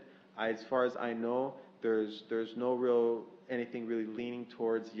isn't, as far as I know, there's no real anything really leaning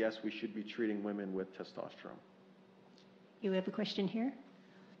towards, yes, we should be treating women with testosterone. You have a question here?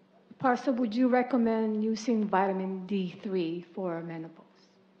 Parsa, would you recommend using vitamin D3 for menopause?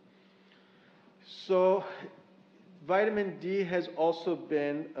 So vitamin D has also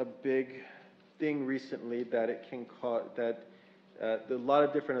been a big thing recently, that it can cause, that there are a lot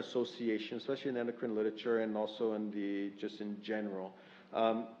of different associations, especially in endocrine literature and also just in general.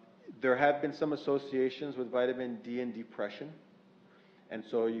 There have been some associations with vitamin D and depression. And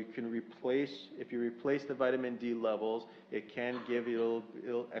so you can if you replace the vitamin D levels, it can give you a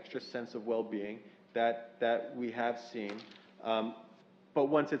little extra sense of well-being that we have seen. But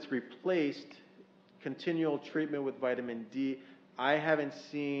once it's replaced, continual treatment with vitamin D, I haven't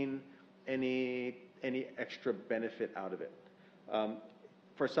seen any extra benefit out of it.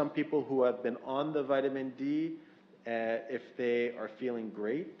 For some people who have been on the vitamin D, if they are feeling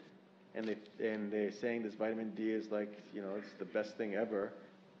great, and they're saying this vitamin D is like, it's the best thing ever,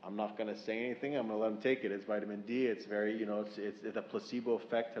 I'm not going to say anything. I'm going to let them take it. It's vitamin D. It's very, it's the placebo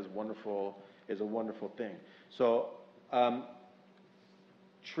effect is a wonderful thing. So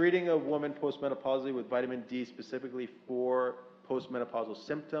treating a woman postmenopausally with vitamin D specifically for postmenopausal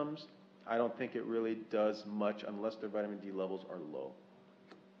symptoms, I don't think it really does much unless their vitamin D levels are low.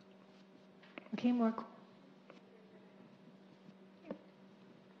 Okay, more.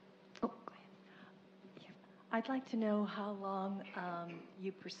 I'd like to know how long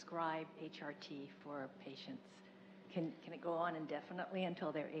you prescribe HRT for patients. Can it go on indefinitely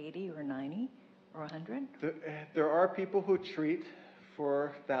until they're 80 or 90 or 100? There are people who treat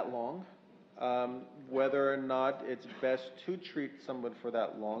for that long. Whether or not it's best to treat someone for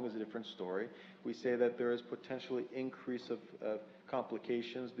that long is a different story. We say that there is potentially increase of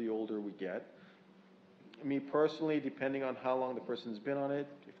complications the older we get. Me personally, depending on how long the person's been on it,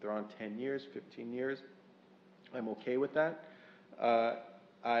 if they're on 10 years, 15 years, I'm okay with that.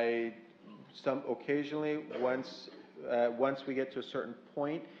 Occasionally, once we get to a certain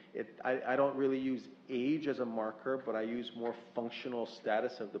point, I don't really use age as a marker, but I use more functional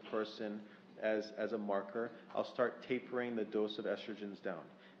status of the person as a marker. I'll start tapering the dose of estrogens down.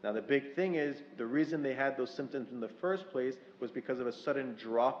 Now, the big thing is, the reason they had those symptoms in the first place was because of a sudden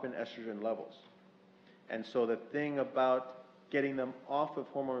drop in estrogen levels. And so the thing about getting them off of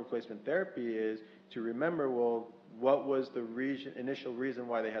hormone replacement therapy is to remember, well, what was the initial reason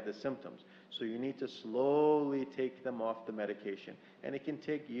why they had the symptoms? So you need to slowly take them off the medication. And it can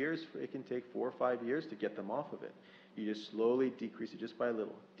take years, it can take 4 or 5 years to get them off of it. You just slowly decrease it just by a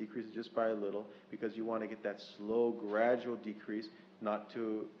little, decrease it just by a little, because you want to get that slow, gradual decrease, not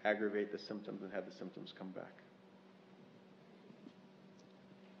to aggravate the symptoms and have the symptoms come back.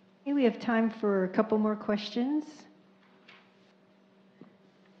 Okay, we have time for a couple more questions.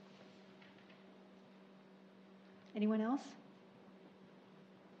 Anyone else?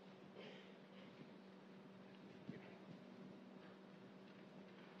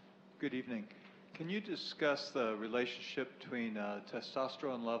 Good evening. Can you discuss the relationship between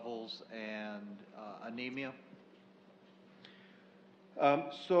testosterone levels and anemia?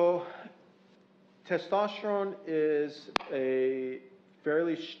 So testosterone is a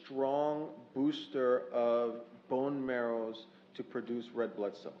fairly strong booster of bone marrows to produce red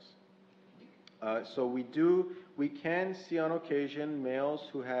blood cells. So we can see on occasion males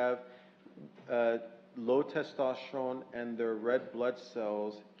who have low testosterone and their red blood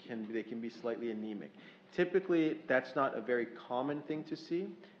cells can be slightly anemic. Typically, that's not a very common thing to see,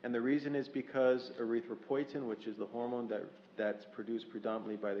 and the reason is because erythropoietin, which is the hormone that's produced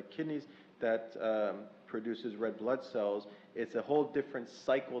predominantly by the kidneys that produces red blood cells, it's a whole different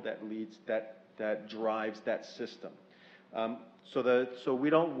cycle that drives that system. So we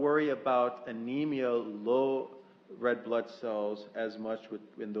don't worry about anemia, low red blood cells as much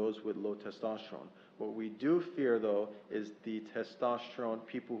in those with low testosterone. What we do fear, though, is the testosterone,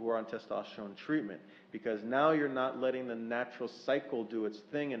 people who are on testosterone treatment, because now you're not letting the natural cycle do its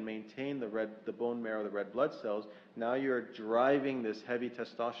thing and maintain the bone marrow, the red blood cells. Now you're driving this heavy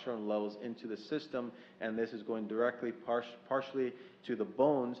testosterone levels into the system, and this is going directly partially to the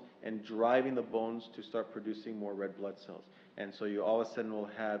bones and driving the bones to start producing more red blood cells. And so you all of a sudden will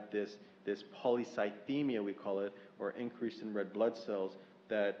have this polycythemia, we call it, or increase in red blood cells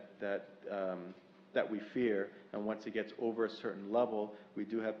that we fear. And once it gets over a certain level, we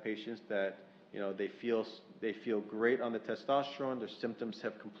do have patients that they feel great on the testosterone, their symptoms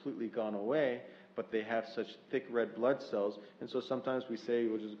have completely gone away, but they have such thick red blood cells. And so sometimes we say,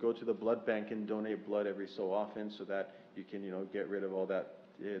 we'll just go to the blood bank and donate blood every so often so that you can get rid of all that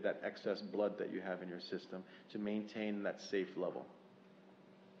excess blood that you have in your system to maintain that safe level.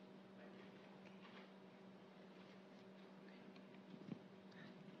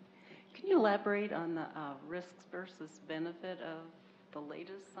 you elaborate on the risks versus benefit of the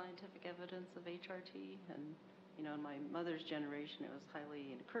latest scientific evidence of HRT? And, you know, in my mother's generation, it was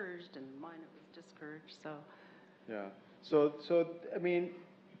highly encouraged, and in mine, it was discouraged. So, yeah. So I mean,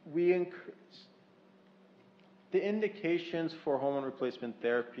 the indications for hormone replacement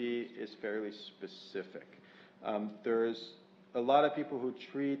therapy is fairly specific. There's a lot of people who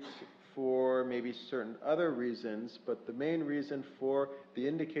treat for maybe certain other reasons, but the main reason for the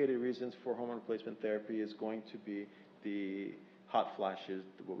indicated reasons for hormone replacement therapy is going to be the hot flashes,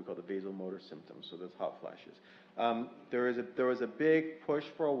 what we call the vasomotor symptoms. So those hot flashes. There was a big push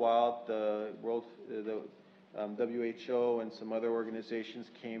for a while. The WHO and some other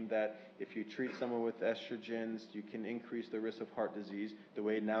organizations came that if you treat someone with estrogens, you can increase the risk of heart disease. The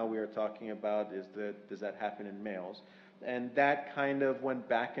way now we are talking about is that does that happen in males? And that kind of went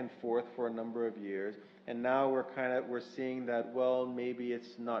back and forth for a number of years. And now we're seeing that, well, maybe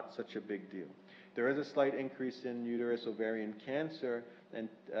it's not such a big deal. There is a slight increase in uterus ovarian cancer, and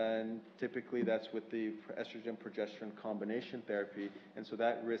typically that's with the estrogen progesterone combination therapy, and so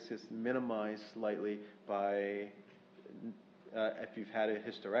that risk is minimized slightly by if you've had a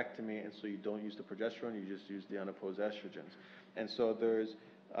hysterectomy, and so you don't use the progesterone, you just use the unopposed estrogens. And so there's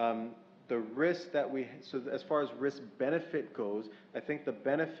the risk that so as far as risk benefit goes, I think the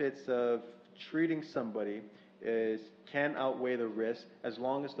benefits of treating somebody can outweigh the risk as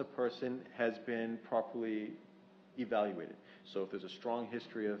long as the person has been properly evaluated. So if there's a strong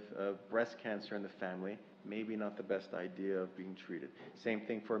history of breast cancer in the family, maybe not the best idea of being treated. Same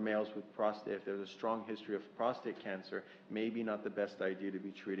thing for males with prostate. If there's a strong history of prostate cancer, maybe not the best idea to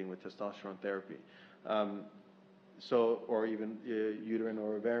be treating with testosterone therapy. Or even uterine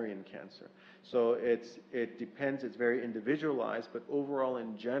or ovarian cancer. So it depends, it's very individualized, but overall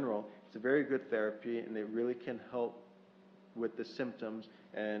in general, it's a very good therapy, and it really can help with the symptoms.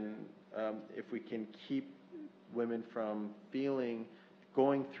 And if we can keep women from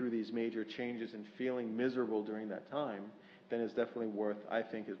going through these major changes and feeling miserable during that time, then it's definitely worth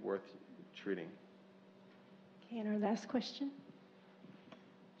treating. Okay, and our last question.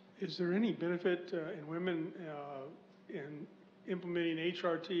 Is there any benefit in women in implementing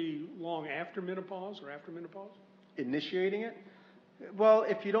HRT long after menopause or after menopause? Initiating it? Well,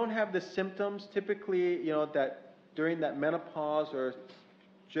 if you don't have the symptoms, typically, you know, that during that menopause or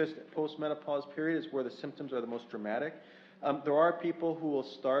just post-menopause period is where the symptoms are the most dramatic. There are people who will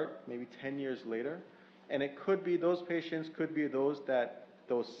start maybe 10 years later, and it could be those patients could be those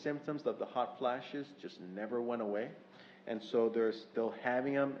symptoms of the hot flashes just never went away. And so they're still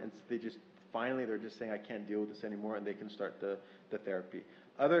having them, and they're just saying, I can't deal with this anymore, and they can start the therapy.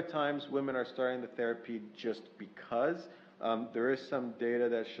 Other times, women are starting the therapy just because. There is some data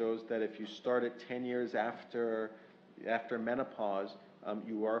that shows that if you start it 10 years after menopause,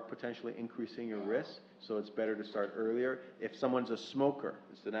 you are potentially increasing your risk, so it's better to start earlier. If someone's a smoker,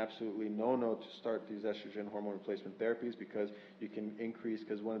 it's an absolutely no-no to start these estrogen hormone replacement therapies because you can increase,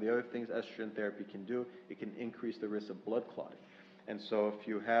 because one of the other things estrogen therapy can do, it can increase the risk of blood clotting. And so if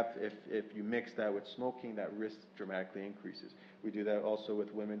you mix that with smoking, that risk dramatically increases. We do that also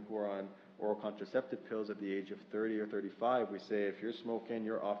with women who are on oral contraceptive pills at the age of 30 or 35. We say if you're smoking,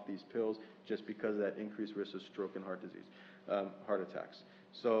 you're off these pills just because of that increased risk of stroke and heart disease, heart attacks.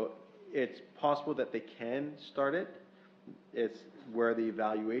 So it's possible that they can start it. It's where the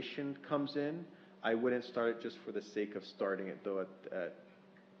evaluation comes in. I wouldn't start it just for the sake of starting it, though,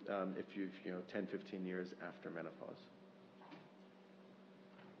 if you've 10, 15 years after menopause.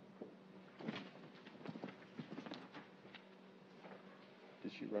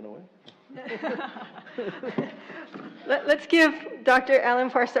 Did she run away? Let's give Dr.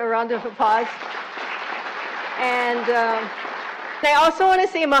 Alan Farsa a round of applause. And I also want to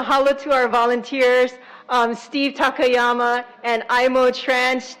say mahalo to our volunteers, Steve Takayama and Aimo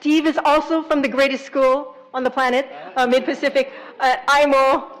Tran. Steve is also from the greatest school on the planet, Mid-Pacific.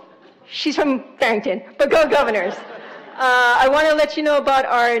 Aimo, she's from Barrington, but go Governors. I want to let you know about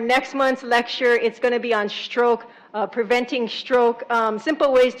our next month's lecture. It's going to be on stroke, preventing stroke,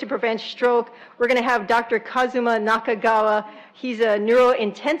 simple ways to prevent stroke. We're going to have Dr. Kazuma Nakagawa. He's a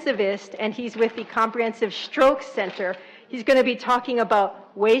neurointensivist, and he's with the Comprehensive Stroke Center. He's going to be talking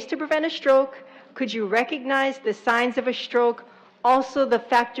about ways to prevent a stroke. Could you recognize the signs of a stroke? Also the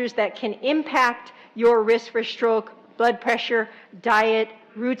factors that can impact your risk for stroke: blood pressure, diet,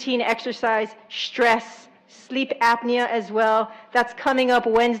 routine exercise, stress, sleep apnea as well. That's coming up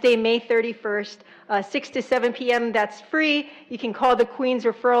Wednesday, May 31st, 6 to 7 p.m. That's free. You can call the Queens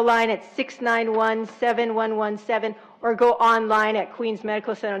referral line at 691-7117 or go online at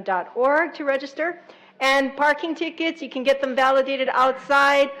queensmedicalcenter.org to register. And parking tickets, you can get them validated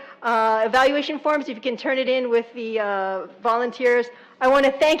outside. evaluation forms, if you can turn it in with the volunteers. I want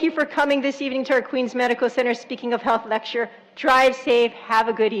to thank you for coming this evening to our Queens Medical Center Speaking of Health lecture. Drive safe. Have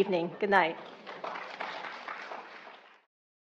a good evening. Good night.